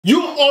You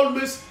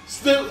always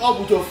stay up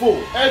with your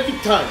phone every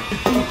time.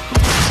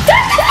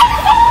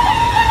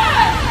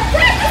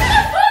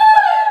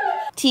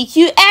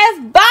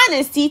 TQS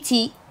Bonnets,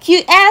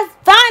 TQS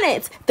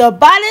Bonnets, the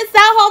Bonnets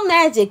at home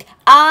magic,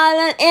 all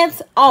on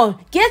its own.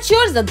 Get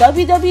yours at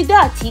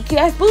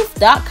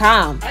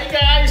www.tqsbooth.com. Hi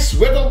guys,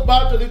 welcome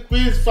back to the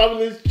Quiz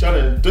Family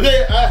channel.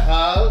 Today I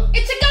have...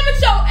 It's a government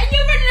show and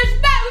you're ready to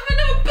back with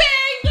another banger!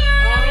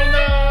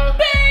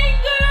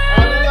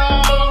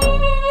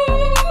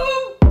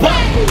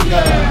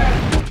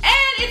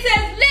 And it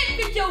says, late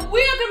video,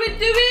 we're going to be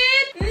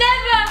doing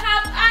Never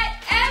Have I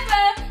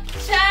Ever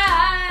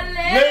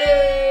Challenge.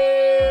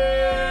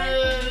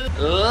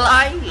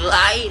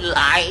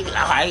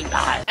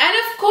 And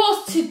of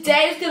course,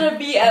 today's going to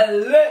be a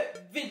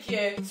lit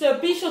video. So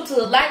be sure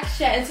to like,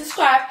 share and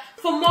subscribe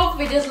for more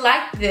videos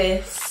like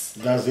this.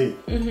 That's it.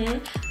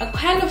 I'm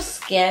kind of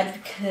scared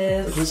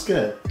because... You're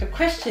scared? The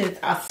questions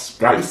are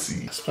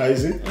spicy.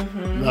 Spicy?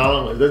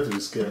 No, I don't be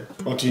scared.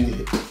 Until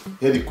you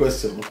hear the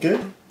question, okay?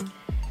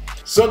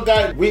 So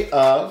guys, we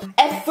have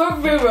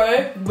Efo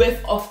Riro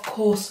with, of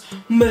course,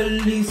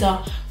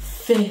 Melissa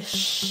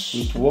fish.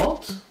 with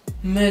what?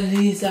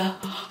 Melissa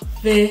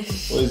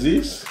fish. What is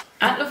this?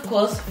 And of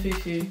course,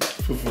 Fufu.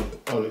 Fufu,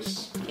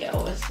 always. Yeah,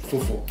 always.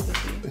 Fufu.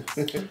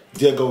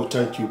 Dear God, we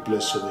thank you,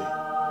 bless your name.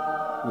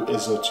 We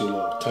exalt you,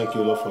 Lord. Thank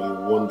you, Lord, for a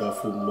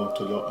wonderful month,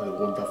 Lord, and a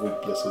wonderful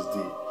blessed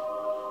day.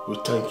 We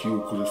thank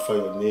you, glorify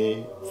your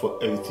name for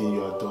everything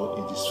you have done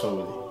in this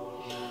family.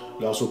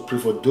 We also pray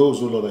for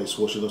those, oh Lord, that is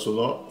watching us, oh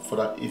Lord.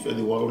 Father, if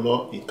anyone, oh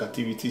Lord, in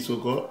captivity, oh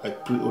God, I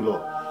pray, oh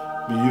Lord,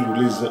 may you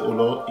release them, oh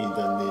Lord, in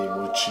the name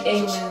of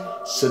Jesus. Amen.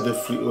 Set them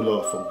free, oh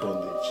Lord, from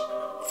bondage.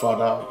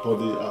 Father,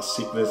 bondage and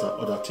sickness and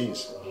other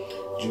things.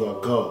 You are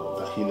God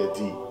that healed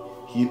thee.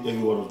 Heal every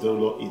one of them,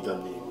 Lord, in the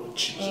name of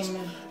Jesus.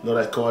 Amen.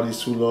 Lord, I cover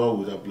this, oh Lord,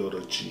 with the blood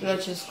of Jesus. Lord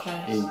Jesus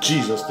Christ. In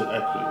Jesus' name I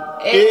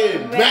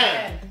pray.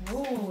 Amen.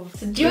 Ooh.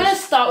 So do you want to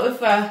start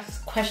with a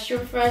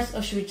question first,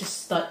 or should we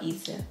just start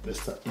eating?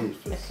 Let's start eating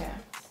first. Okay.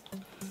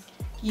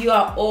 You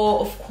are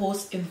all, of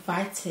course,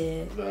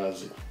 invited.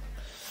 That's it.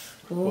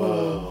 Ooh.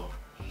 Wow.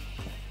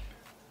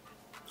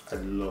 I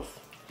love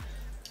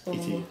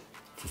eating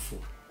fufu.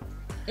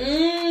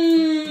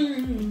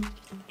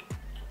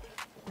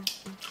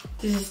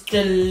 This is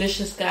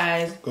delicious,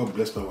 guys. God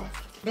bless my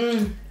wife.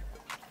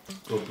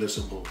 God bless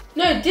her mom.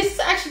 No, this is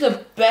actually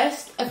the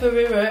best Efo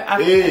Riro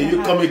I've Hey, ever you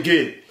had. come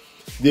again.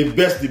 The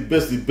best, the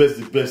best, the best,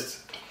 the best.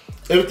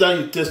 Every time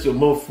you taste your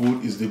mom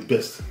food is the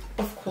best.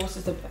 Of course,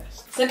 it's the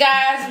best. So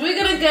guys,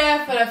 we're gonna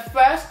go for the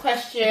first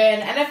question,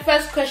 and the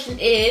first question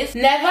is: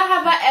 never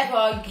have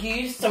I ever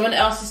used someone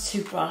else's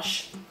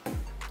toothbrush.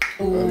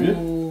 Ooh. Have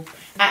you?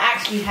 I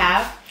actually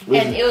have,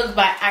 and it was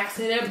by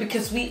accident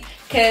because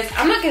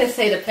I'm not gonna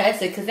say the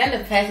person because then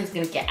the person's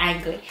gonna get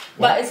angry.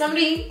 But it's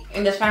somebody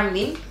in the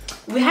family.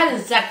 We had the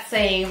exact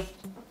same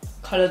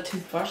color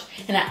toothbrush,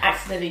 and I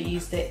accidentally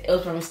used it. It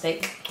was by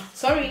mistake.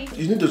 Sorry.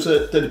 You need to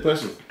tell the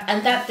person.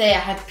 And that day I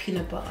had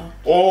peanut butter.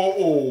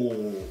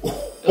 Oh.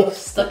 It was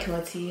stuck in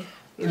my teeth.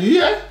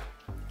 Yeah.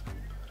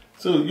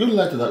 So you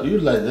lied to that. You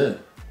lied then.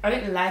 I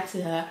didn't lie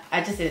to her.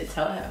 I just didn't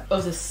tell her. It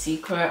was a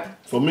secret.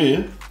 For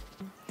me,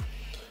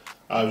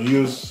 I've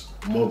used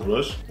more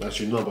brush. I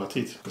should know about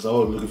it because I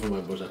was looking for my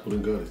brush. I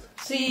couldn't get it.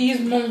 So you use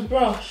mom's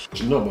brush? I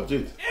should know about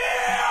it.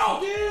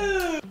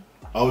 Yeah.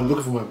 I was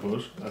looking for my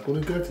brush. I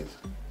couldn't get it,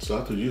 so I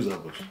had to use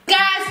that brush.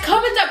 Guys,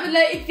 comment down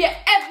below if you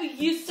ever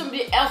used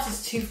somebody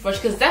else's toothbrush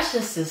because that's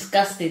just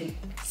disgusting.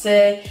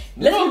 So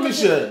No,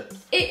 Michelle.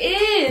 It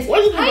is. Why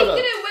you How do you that?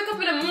 gonna wake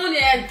up in the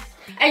morning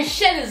and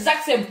share the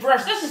exact same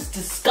brush? That's just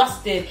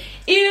disgusting.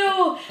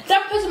 Ew.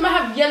 That person might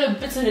have yellow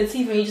bits on their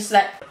teeth and you're just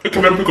like,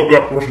 Can I pick up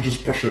that brush and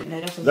just brush it?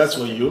 no, That's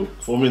for you.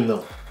 For me,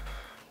 no.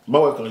 My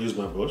wife can use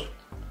my brush.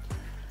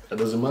 That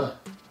doesn't matter.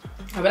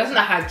 but that's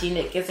not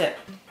hygienic, is it?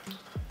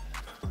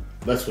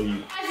 That's for you.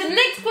 Guys, the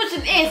next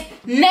question is: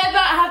 never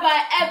have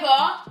I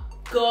ever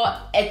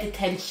got a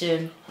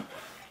detention.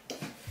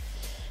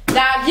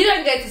 Now, you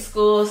don't go to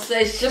school, so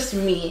it's just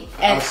me.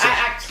 And I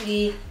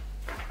actually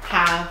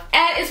have.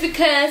 And it's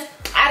because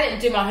I didn't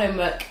do my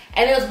homework.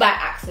 And it was by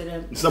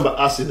accident. It's not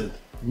by accident.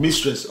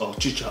 Mistress or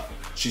teacher,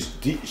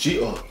 she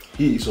or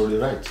he is already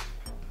right.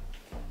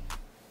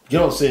 You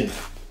know what I'm saying?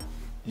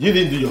 You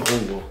didn't do your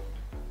homework.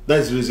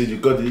 That's the reason you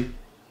got the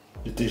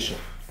detention.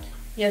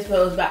 Yes, but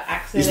it was by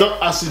accident. It's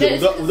not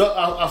accident. No,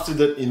 without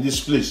accident in this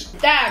place.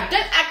 Dad,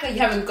 don't act like you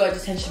haven't got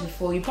detention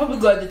before. You probably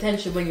got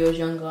detention when you was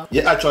younger.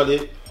 Yeah,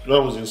 actually, when I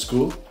was in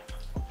school,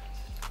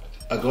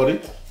 I got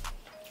it.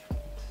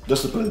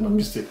 Just to correct my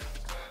mistake.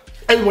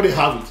 Everybody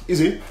have it,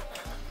 is it?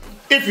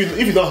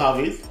 If you don't have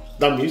it,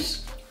 that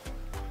means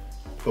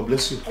God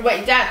bless you.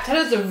 Wait, Dad, tell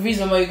us the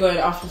reason why you're going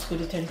after school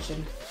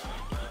detention.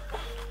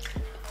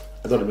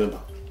 I don't remember.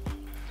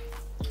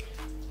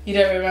 You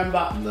don't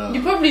remember? No.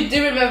 You probably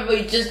do remember,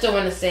 but you just don't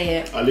want to say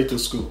it. I late to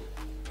school.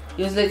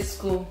 You was late to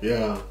school.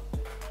 Yeah.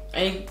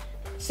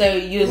 So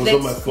you was It was late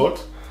not my to school.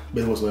 fault,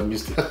 but it was my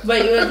mistake.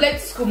 But you were late to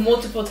school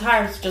multiple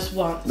times, just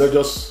once. Not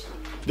just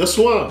Just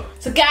one.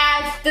 So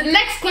guys, the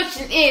next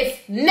question is,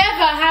 never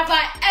have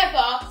I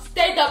ever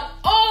stayed up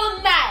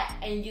all night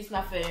and used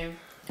my phone.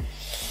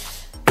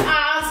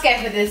 I'm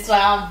scared for this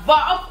one,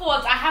 but of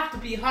course I have to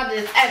be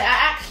honest, and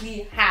I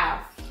actually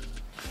have.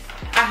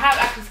 I have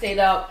actually stayed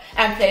up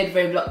and played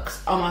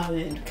Roblox on my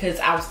phone because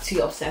I was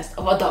too obsessed.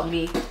 Oh, adopt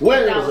me.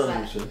 When was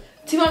that, Michelle?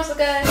 2 months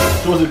ago.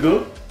 2 months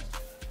ago?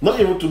 Not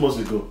even 2 months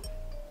ago.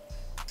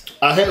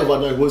 I heard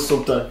overnight when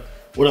sometime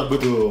when I go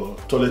to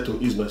the toilet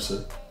to ease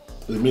myself,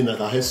 it means that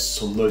I heard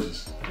some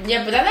noises.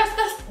 Yeah, but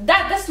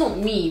that's not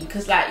me,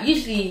 because like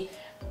usually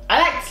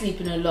I like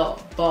sleeping a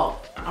lot,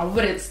 but I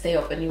wouldn't stay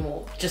up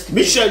anymore. Just to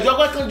Michelle,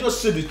 why can't you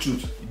just say the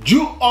truth?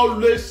 You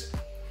always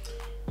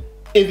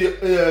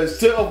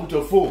stay up with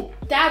your phone.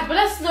 Dad, but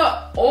that's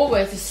not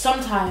always. It's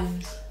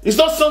sometimes. It's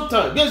not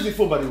sometimes. Where's the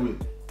phone, by the way?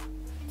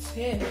 It's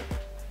here.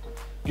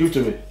 Give it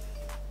to me.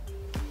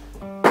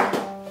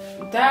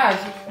 Dad.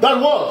 That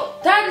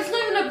what? Dad, it's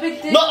not even a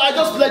big deal. No, I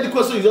just like the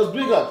question you just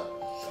bring up.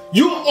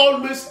 You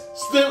always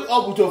stay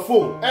up with your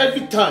phone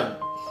every time.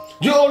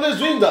 You're always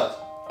doing that,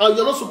 and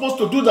you're not supposed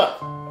to do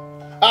that.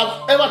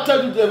 I've ever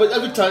told you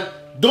every time,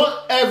 don't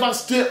ever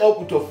stay up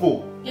with your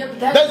phone. Yeah, but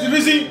that's the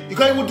reason you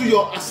can't even do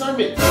your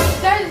assignment.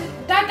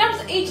 That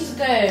was ages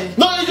ago.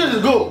 Not ages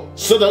ago.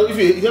 So that if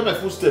you hear my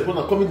footsteps when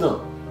I'm coming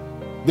down,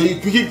 then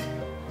you quickly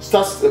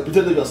start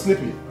pretending you're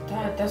sleeping.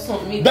 Dad, that's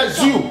not me.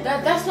 That's you.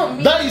 That's not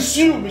me. That is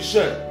you,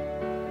 Michelle.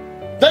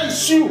 That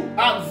is you.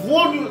 I've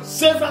warned you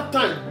several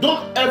times.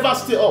 Don't ever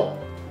stay up.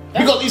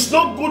 Because it's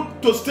not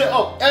good to stay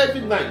up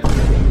every night.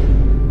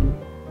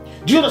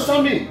 Do you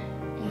understand me?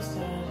 Yes,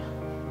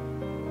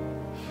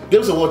 Dad.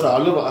 Give me some water. I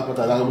love my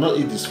appetite. I will not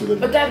eat this food.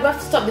 But Dad, we have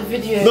to stop the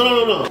video.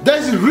 No. That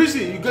is the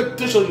reason you get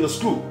tension in your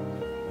school.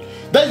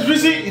 That is the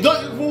reason you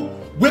don't even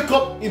wake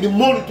up in the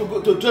morning to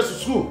go to dress to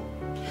school.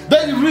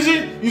 That is the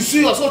reason you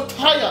see you are so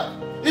tired.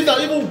 If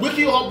not even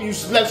waking up, you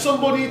like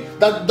somebody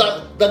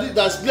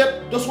that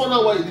slept just 1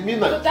 hour in the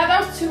midnight. But Dad,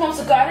 that was 2 months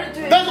ago. I didn't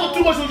do it. That's not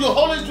too much when you're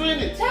always doing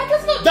it. Dad,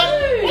 that's not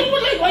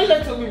true. Why you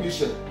like to me,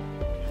 Michelle?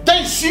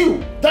 That is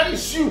you. That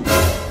is you.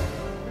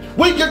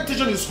 When you get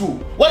attention in school,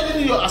 why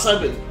didn't you do your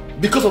assignment?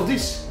 Because of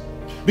this.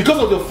 Because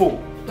of your phone.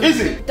 Is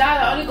it?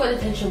 Dad, I only got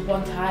attention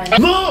one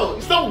time. No,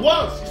 it's not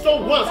once. It's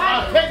not once.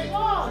 I Dad, heard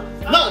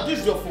it. Now this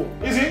is your phone.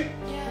 Is it?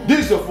 Yeah. This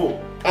is your phone.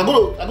 I'm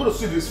gonna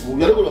see this phone.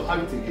 You're not gonna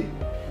have it again.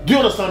 Do you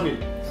understand me?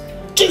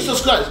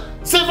 Jesus Christ.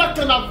 Several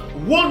times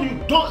I've warned you,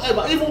 don't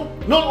ever, even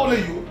not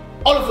only you,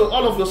 all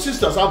of your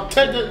sisters, I've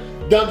told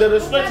them that they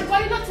respect it.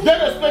 Why are you not taking They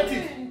respect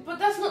it. But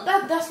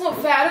that's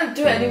not fair. I don't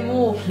do it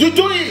anymore. You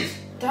do it.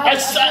 Dad,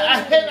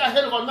 I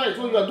heard overnight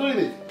when you are doing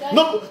it. Dad.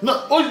 No.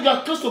 Oh, you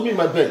are close to me in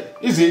my bed.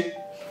 Is it?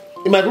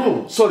 In my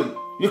room. Sorry.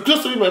 You're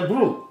close to me in my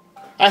room.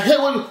 I heard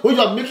when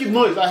you are making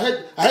noise. I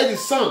heard the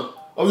sound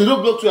of the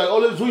roadblock I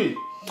always do it.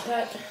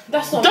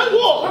 That's not. That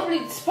what?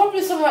 It's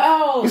probably somewhere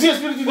else. You see a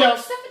spirit in there?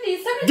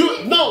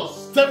 Stephanie. No,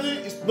 Stephanie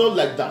is not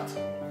like that.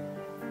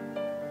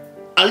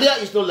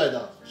 Aliyah is not like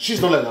that. She's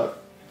not like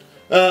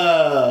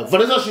that.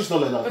 Vanessa, she's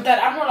not like that. But Dad,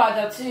 I'm not like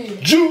that too.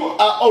 You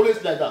are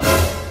always like that.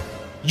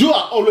 You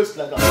are always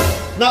like that.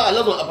 Now I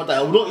love my appetite.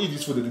 I will not eat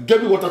this food.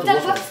 Get me water to Dad,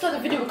 wash. we have to start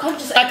the video. We can't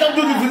just. I can't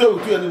do the video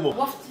with you anymore. We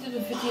have to do the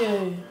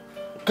video.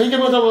 Can you get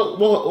me water?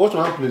 Wash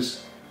my hand,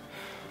 please.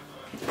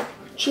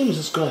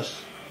 Jesus Christ.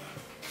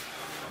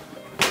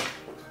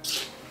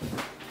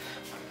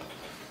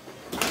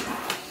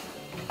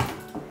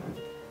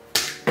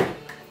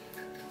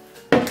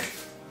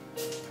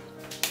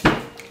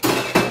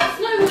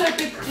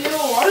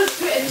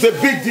 It's a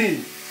big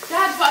deal.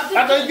 Dad, but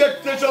I can't get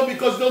attention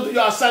because you don't do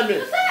your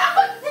assignment.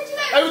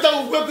 Every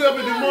time we wake up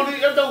in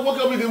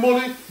the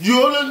morning,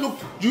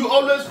 you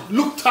always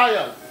look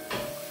tired.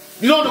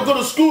 You don't want to go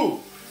to school.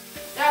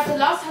 Dad, the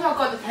last time I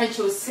got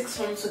attention was 6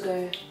 months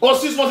ago. Oh,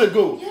 6 months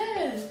ago?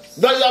 Yes.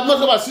 I'm not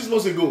talking about 6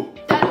 months ago.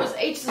 Dad, it was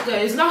ages ago.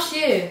 It was last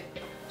year.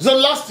 It's not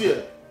last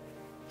year.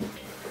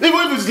 Even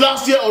if it's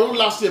last year or not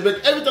last year, but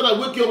every time I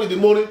wake up in the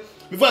morning,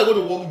 before I go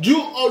to work,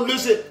 you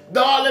always say,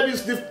 "Nah, let me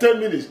sleep 10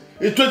 minutes,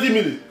 in 20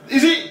 minutes."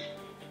 Is it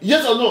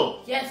yes or no?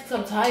 Yes, because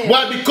I'm tired.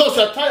 Why? Because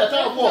you're tired.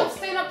 Tired of what?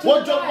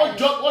 What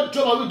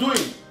job are we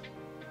doing?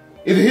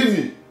 In the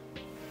evening.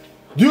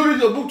 Do you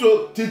read your book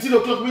till 10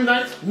 o'clock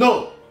midnight?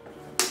 No.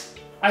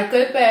 I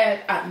go to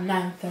bed at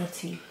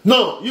 9:30.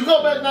 No, you go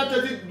to bed at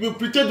 9:30, you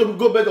pretend to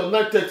go to bed at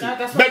 9:30.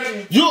 That's but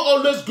not you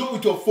always go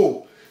with your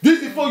phone. This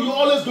is the phone, you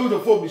always go with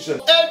your phone, Michelle.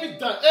 Every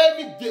time,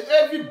 every day,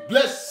 every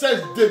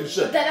blessed day,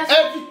 Michelle.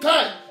 Every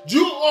time,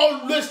 you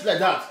always like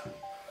that.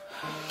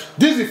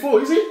 This is the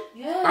phone, is it?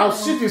 Yeah. I'll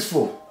see this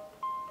phone.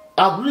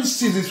 I'll really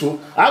see this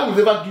phone. I will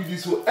never give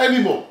this phone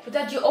anymore. But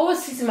Dad, you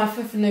always see my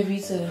phone for no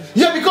reason.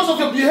 Yeah, because of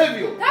your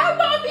behavior. Dad,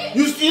 mommy.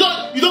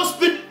 You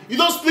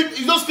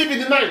don't sleep in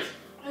the night.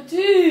 I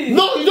do.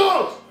 No, you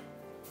don't.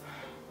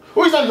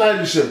 Who is that lying,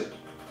 Michelle?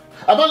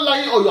 Am I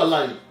lying or you are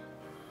lying?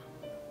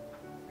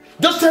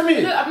 Just tell me.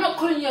 Look, I'm not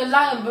calling you a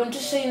liar, but I'm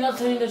just saying you're not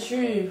telling the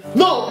truth.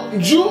 No,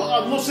 you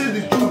are not saying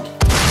the truth.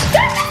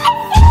 Dad, that's my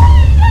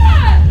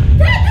phone!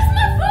 Dad, that's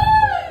my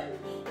phone!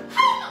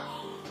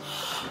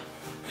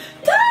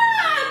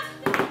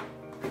 Dad!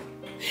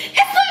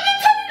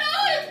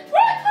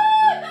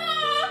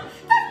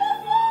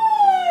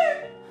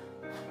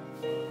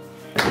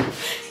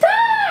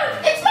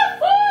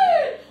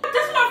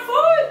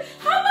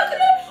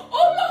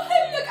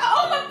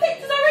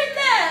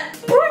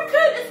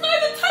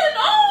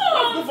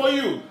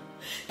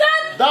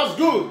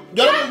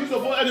 You're not going to use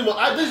your phone anymore.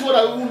 This is what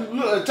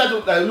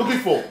I'm looking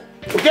for.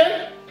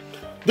 Okay?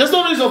 There's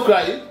no reason of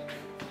crying.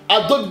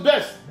 I've done the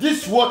best.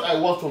 This is what I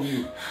want from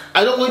you.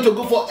 I don't want you to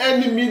go for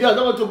any media. I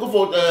don't want you to go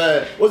for,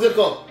 what's it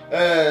called?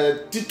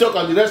 TikTok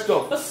and the rest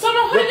of. But summer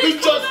holidays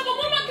coming up,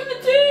 what am I going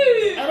to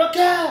do? I don't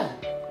care.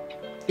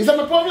 Is that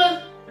my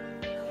problem?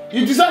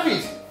 You deserve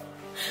it.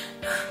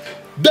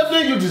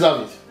 Definitely you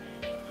deserve it.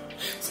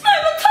 It's not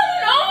even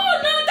turning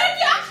on. No, Dad,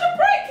 you actually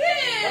break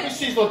it. Let me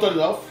see it's not turning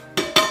off.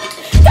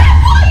 Dad,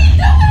 what are you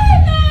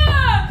doing?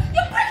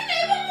 You're breaking it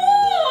even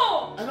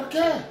more. I don't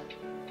care.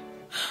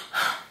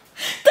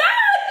 Dad,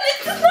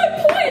 there's no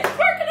point. It's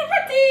broken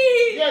already.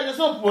 Yeah, there's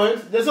no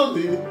point. There's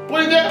something.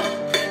 Put it there.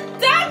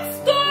 Dad,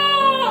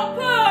 stop. I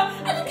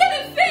can get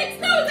it fixed.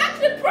 No, it's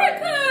actually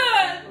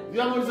broken. Do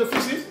you have money to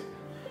fix it?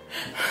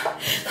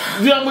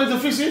 Do you have money to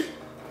fix it?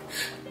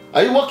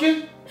 Are you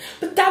working?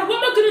 But Dad,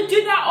 what am I going to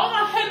do now? All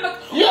my homework,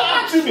 You're all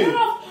my asking me.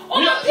 stuff, all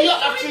my You're pictures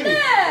asking in me.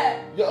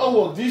 there. Your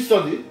homework, did you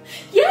study?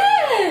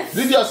 Yes.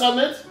 Did you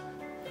assignment?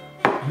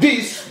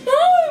 This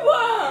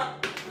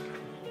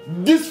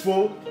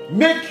phone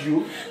make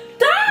you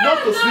Dad,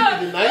 not to sleep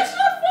in the night. It's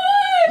my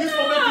phone. This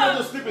phone make you not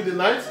to sleep in the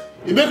night.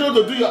 It make you not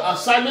to do your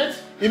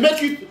assignment. It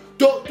make you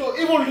to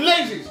even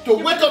lazy to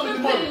wake up in the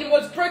morning.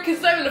 It's broken,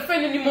 it's not even a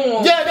phone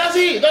anymore. Yeah, that's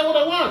it. That's what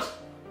I want.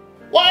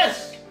 What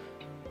else?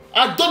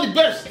 I've done the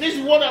best. This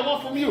is what I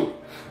want from you.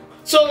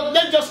 So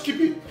let's just keep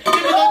it. Keep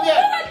it on there.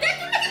 That's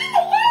making it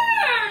even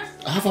worse.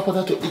 I have a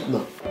potato to eat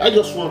now. I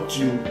just want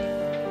you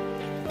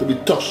to be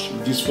touched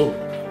with this phone.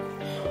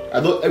 I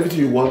know everything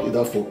you want in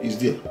that phone is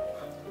there.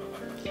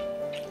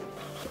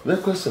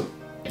 Next question.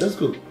 Let's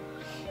go.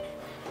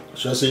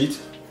 Should I say it?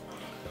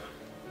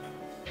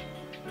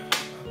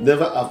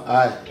 Never have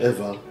I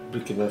ever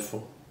broken my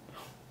phone.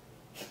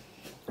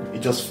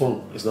 It's just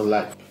fun. It's not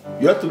life.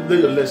 You have to learn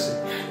your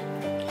lesson.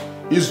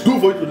 It's good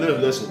for you to learn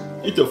a lesson.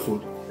 Eat your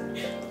food.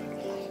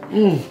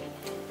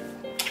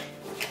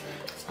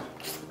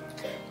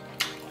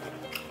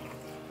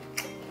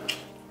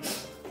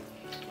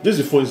 This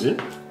is the phone, is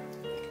it?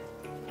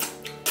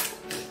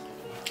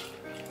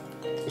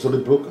 It's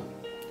already broken.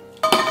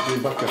 Give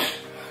it back up.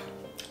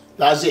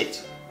 That's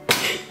it.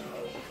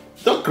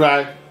 Don't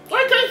cry. What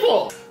are you crying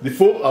for? The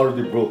phone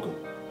already broken.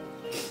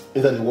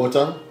 Inside the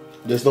water,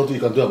 there's nothing you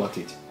can do about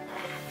it.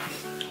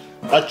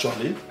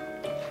 Actually,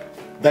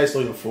 that is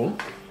not your phone.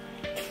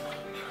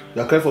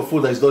 You are crying for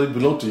phone that is not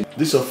belong to you.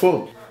 This is your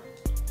phone.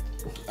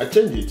 I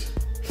changed it.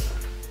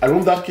 I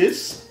removed that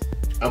case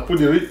and put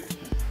the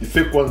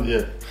fake one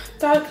here.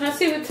 Dad, can I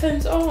see if it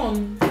turns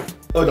on?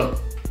 Hold on.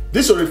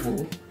 This is your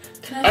phone.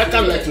 I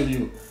can't lie to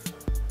you.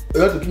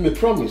 You have to give me a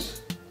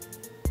promise.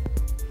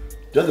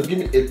 You have to give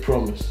me a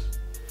promise.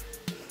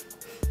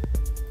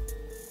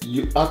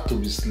 You have to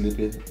be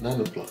sleeping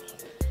 9 o'clock.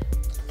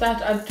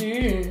 Dad, I do.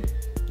 You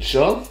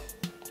sure?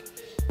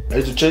 I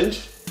need to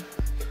change?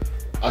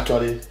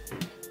 Actually,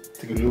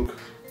 take a look.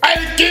 And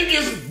the king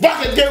is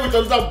back again with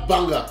another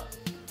banger.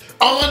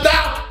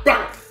 Another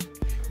prank.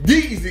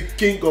 This is the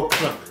king of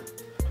prank.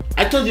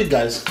 I told you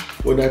guys,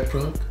 when I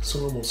prank,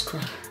 someone must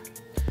cry.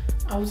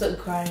 I wasn't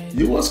crying.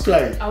 You was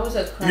crying. I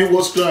wasn't crying. You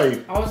was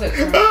crying. I wasn't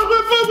crying.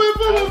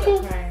 I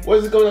wasn't crying. What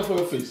is it coming out from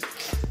your face?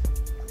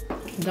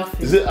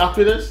 Nothing. Is it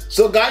happiness?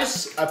 So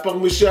guys, I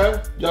prank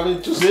Michelle. You have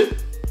anything to say?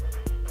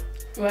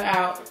 We're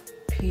out.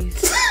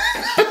 Peace.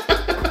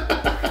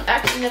 I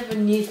actually never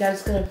knew Dad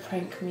was gonna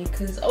prank me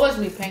because I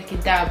wasn't me pranking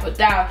Dad, but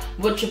Dad,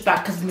 watch your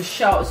back because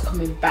Michelle is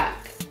coming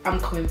back. I'm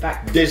coming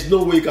back. There's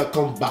no way you can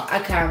come back. I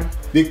can.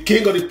 The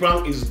king of the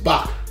prank is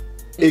back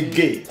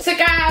again. So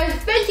guys,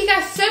 thank you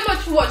guys so much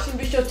for watching.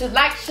 Be sure to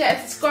like, share,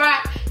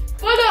 subscribe,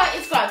 follow our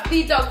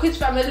Instagram, Quiz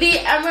Family,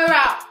 and we're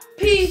out.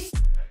 Peace.